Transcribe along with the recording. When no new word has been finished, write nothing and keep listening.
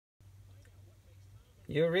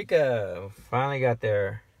Eureka! Finally got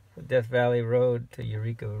there. Death Valley Road to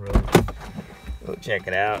Eureka Road. Go check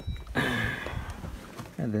it out.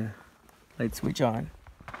 Had the light switch on.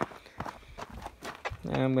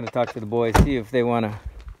 Now I'm gonna talk to the boys, see if they wanna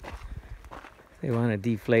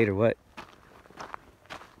deflate or what.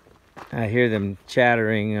 I hear them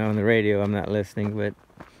chattering on the radio. I'm not listening, but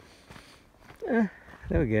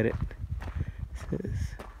they'll get it. This is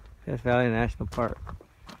Death Valley National Park.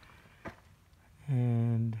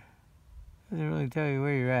 And I didn't really tell you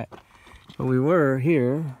where you're at. But we were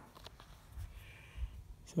here.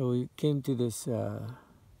 So we came to this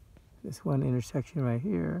this one intersection right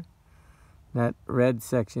here. That red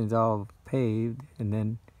section's all paved, and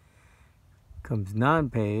then comes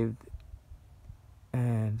non-paved,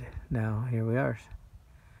 and now here we are.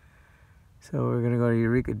 So we're gonna go to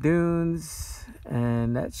Eureka Dunes,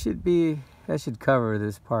 and that should cover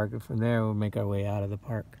this park, and from there we'll make our way out of the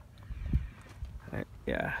park.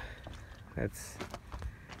 Yeah, that's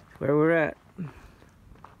where we're at.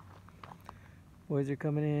 Boys are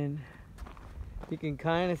coming in. You can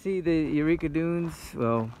kind of see the Eureka Dunes.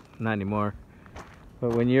 Well, not anymore.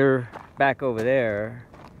 But when you're back over there,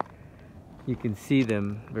 you can see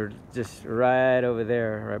them. They're just right over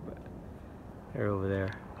there. Right, they're over there.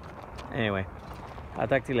 Anyway, I'll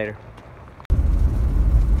talk to you later.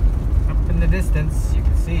 Up in the distance, you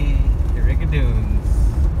can see Eureka Dunes.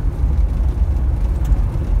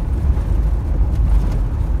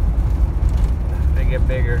 They get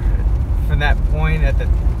bigger. From that point at the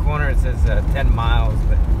corner, it says 10 miles,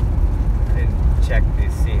 but I didn't check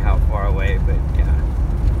to see how far away, but yeah,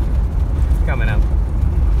 it's coming up.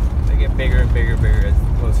 They get bigger and bigger and bigger as the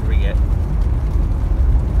closer we get.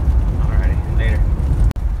 Alrighty, later.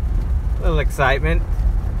 A little excitement.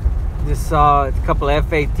 Just saw a couple of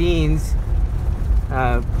F-18s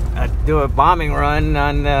do a bombing run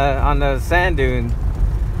on the sand dune,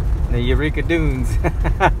 the Eureka Dunes.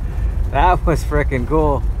 That was freaking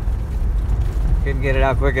cool. Couldn't get it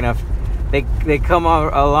out quick enough. They come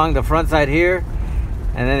along the front side here,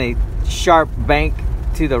 and then they sharp bank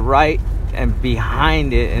to the right and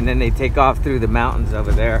behind it, and then they take off through the mountains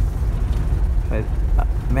over there. But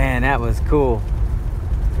man, that was cool.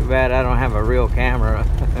 Too bad I don't have a real camera.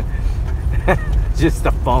 Just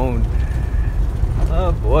a phone.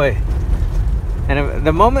 Oh boy. And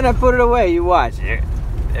the moment I put it away, you watch,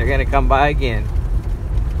 they're gonna come by again.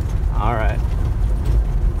 All right.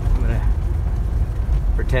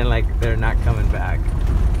 Pretend like they're not coming back.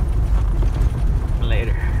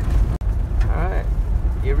 Later. Alright.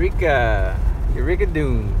 Eureka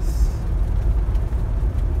Dunes.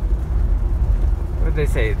 What did they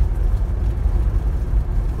say?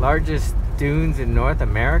 Largest dunes in North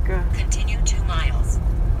America? Continue 2 miles.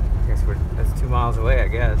 I guess that's 2 miles away, I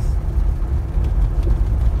guess.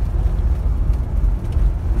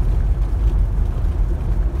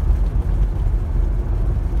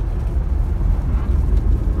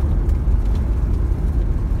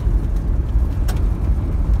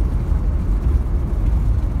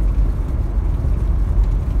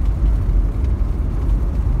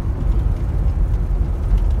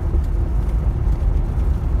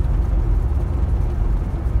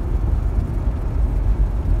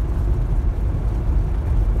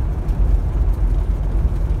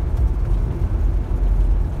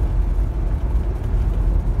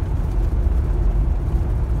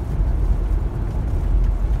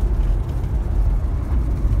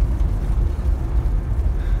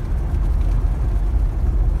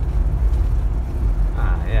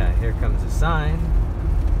 Sign.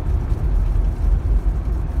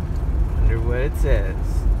 Wonder what it says.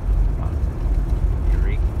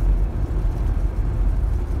 Eureka.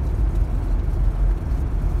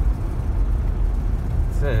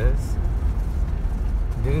 It says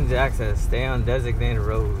Dunes access. Stay on designated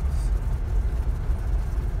roads.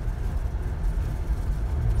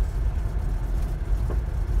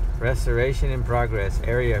 Restoration in progress.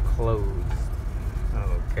 Area closed.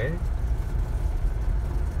 Okay.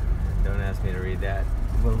 Don't ask me to read that.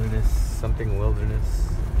 Wilderness, something wilderness.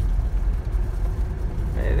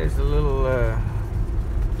 Hey, there's a little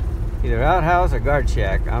either outhouse or guard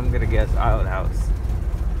shack. I'm gonna guess outhouse.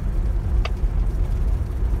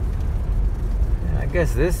 I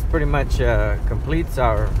guess this pretty much completes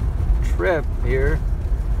our trip here.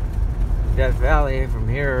 Death Valley. From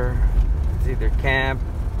here, it's either camp,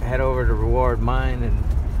 head over to Reward Mine, and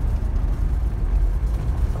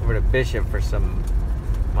over to Bishop for some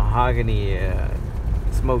mahogany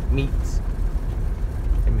smoked meats.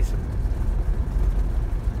 Give me some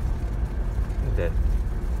of that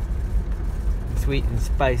sweet and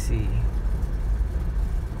spicy.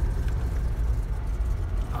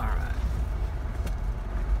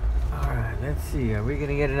 Let's see, are we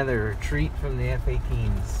gonna get another retreat from the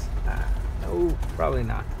F-18s? No, probably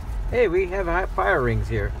not. Hey, we have hot fire rings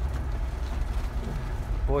here.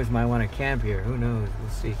 Boys might want to camp here. Who knows?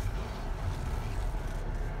 We'll see.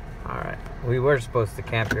 Alright. We were supposed to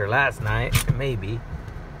camp here last night, maybe.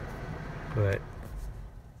 But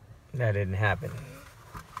that didn't happen.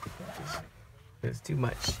 It was too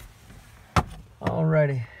much.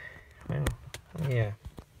 Alrighty. Well, yeah.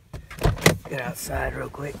 Get outside real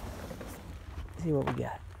quick. See what we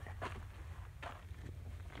got.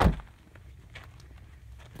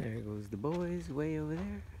 There goes the boys way over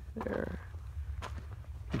there. There.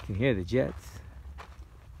 You can hear the jets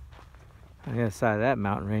on the other side of that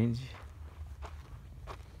mountain range.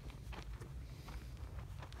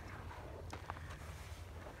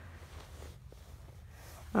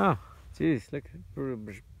 Oh, geez, look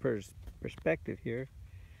at perspective here.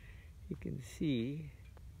 You can see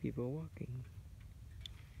people walking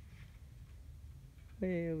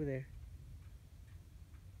way over there.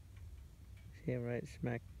 See him right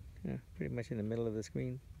smack, pretty much in the middle of the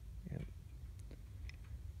screen. Yeah.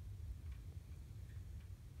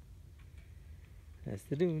 That's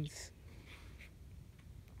the dunes.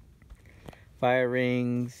 Fire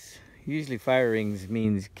rings. Usually fire rings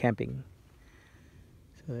means camping.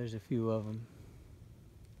 So there's a few of them.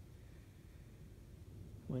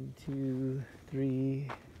 1, 2, 3,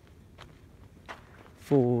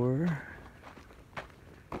 4.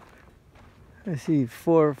 I see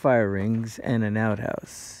 4 fire rings and an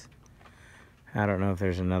outhouse. I don't know if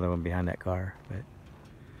there's another one behind that car, but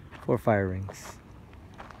 4 fire rings.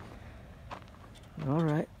 All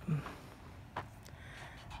right.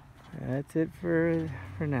 That's it for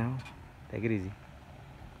now. Take it easy.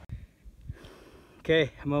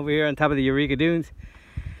 Okay, I'm over here on top of the Eureka dunes.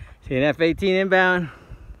 See an F-18 inbound.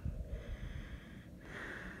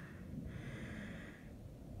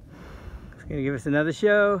 It's gonna give us another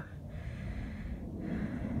show.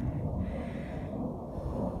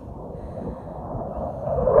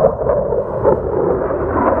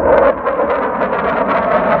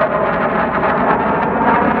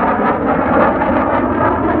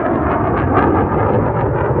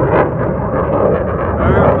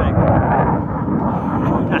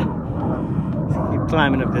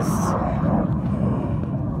 Climbing up this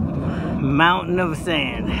mountain of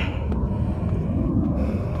sand.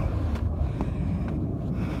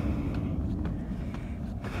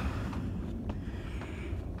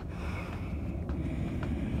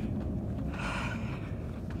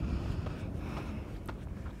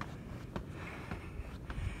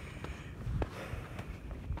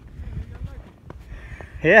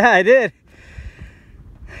 Yeah, I did.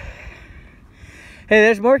 Hey,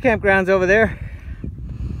 there's more campgrounds over there.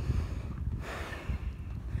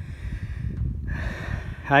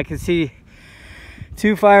 I can see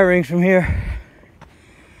 2 fire rings from here.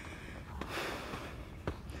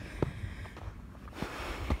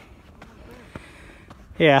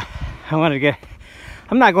 Yeah, I wanted to get,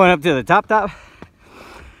 I'm not going up to the top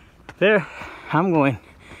there. I'm going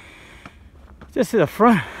just to the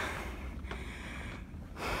front.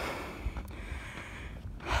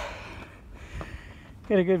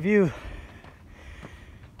 Get a good view.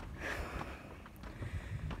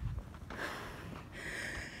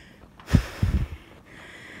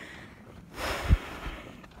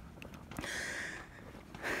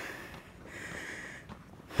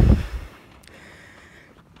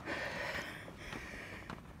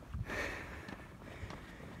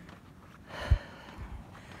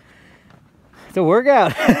 It's a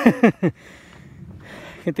workout.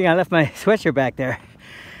 Good thing I left my sweatshirt back there.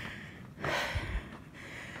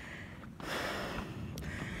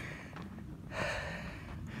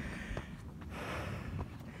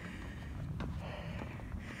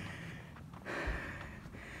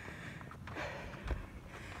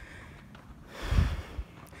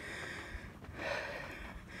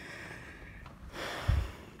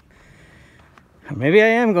 Maybe I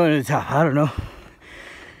am going to the top. I don't know.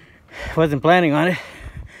 Wasn't planning on it.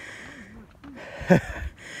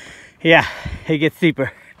 Yeah, it gets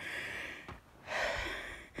steeper.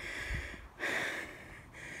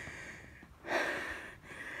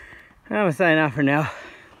 I'm gonna sign off for now.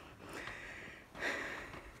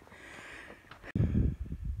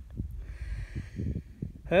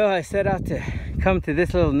 Well, I set out to come to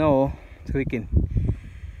this little knoll so we can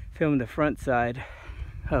film the front side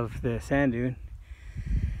of the sand dune.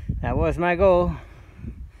 That was my goal.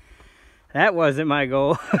 That wasn't my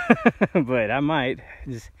goal, but I might.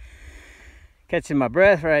 Just catching my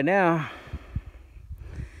breath right now.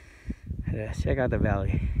 Check out the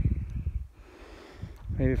valley.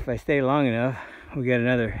 Maybe if I stay long enough, we'll get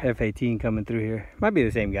another F-18 coming through here. Might be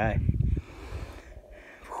the same guy.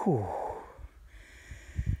 Whew.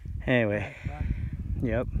 Anyway,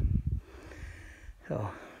 yep. So,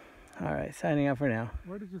 all right, signing out for now.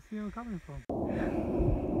 Where did you see him coming from?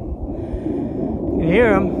 You can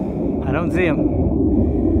hear him. I don't see him.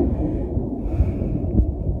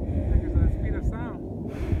 Because of the speed of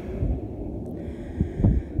sound.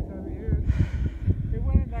 It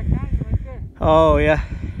went in that canyon right there. Oh, yeah.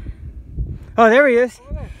 Oh, there he is.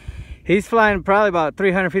 Over there. He's flying probably about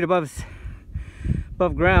 300 feet above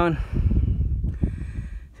ground.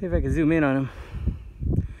 See if I can zoom in on him.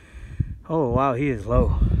 Oh, wow, he is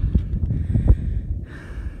low.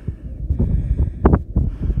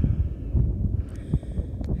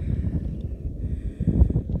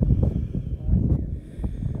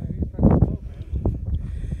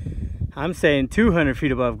 I'm saying 200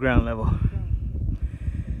 feet above ground level. Holy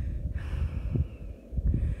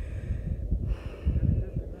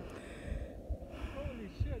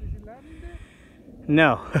shit, is he landing there?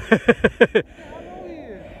 No. How low he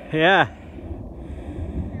is? Yeah.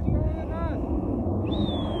 He's lower than us.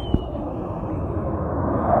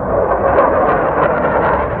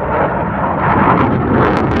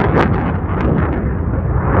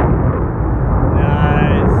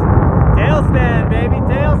 Nice. Tail stand, baby,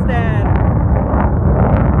 tail stand.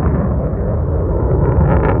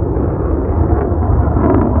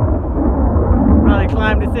 Probably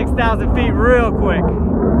climbed to 6,000 feet real quick.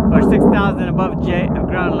 Or 6,000 above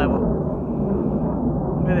ground level.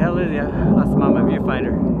 Where the hell is he? I lost him on my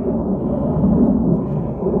viewfinder.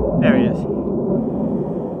 There he is.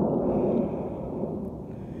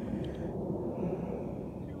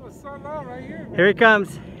 He was so low right here. Here he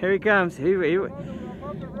comes. Here he comes.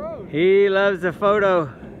 Above the road. He loves the photo.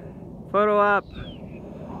 Photo op.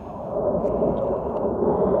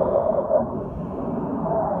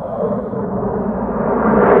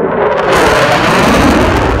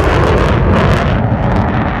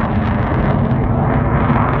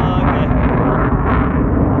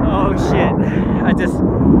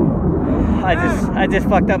 I just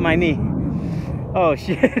fucked up my knee. Oh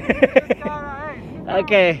shit.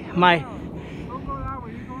 Okay, my. Don't go that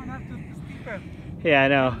way. You're going after the steep end. Yeah, I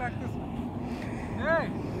know. Back this way.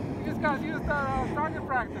 Hey, you just got used to target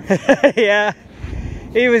practice. Yeah,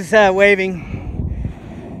 he was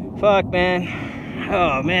waving. Fuck, man.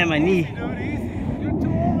 Oh man, my knee. Easy, dude, easy. You're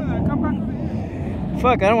too over there. Come back over here.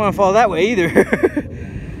 Fuck, I don't want to fall that way either.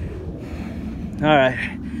 All right.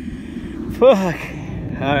 Fuck.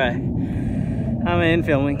 All right. I'm in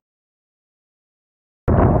filming.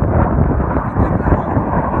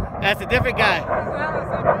 That's a different guy.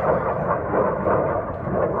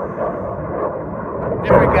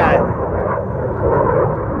 Different guy.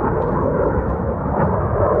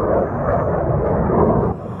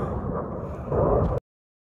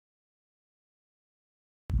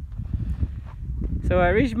 So I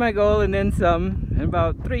reached my goal and then some, and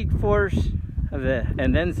about 3/4 of it,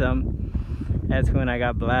 and then some. That's when I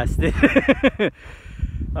got blasted.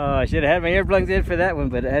 Oh, I should have had my earplugs in for that one,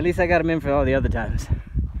 but at least I got them in for all the other times.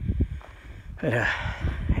 But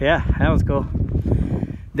yeah, that was cool.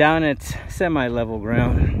 Down at semi-level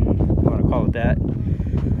ground, I want to call it that.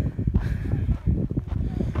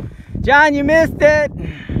 John, you missed it.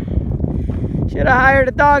 Should have hired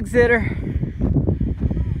a dog sitter.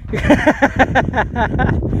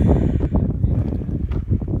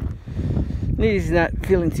 Knee's not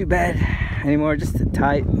feeling too bad anymore, just a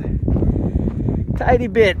tidy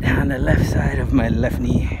bit on the left side of my left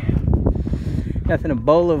knee. Nothing, a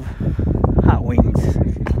bowl of hot wings.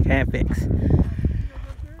 Can't fix.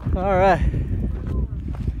 Alright.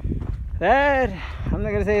 That, I'm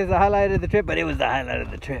not gonna say it's the highlight of the trip, but it was the highlight of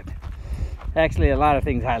the trip. Actually, a lot of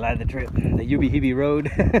things highlighted the trip. The Ubi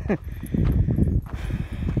Road.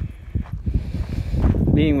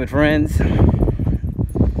 Being with friends.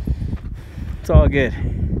 It's all good.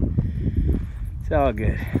 It's all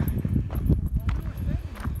good.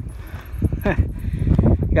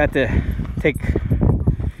 Got to take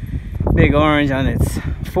Big Orange on its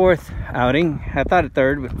 4th outing. I thought a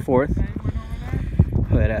 3rd, but 4th.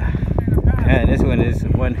 But yeah, this one is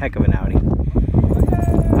one heck of an outing.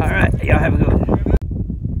 All right, y'all have a good one.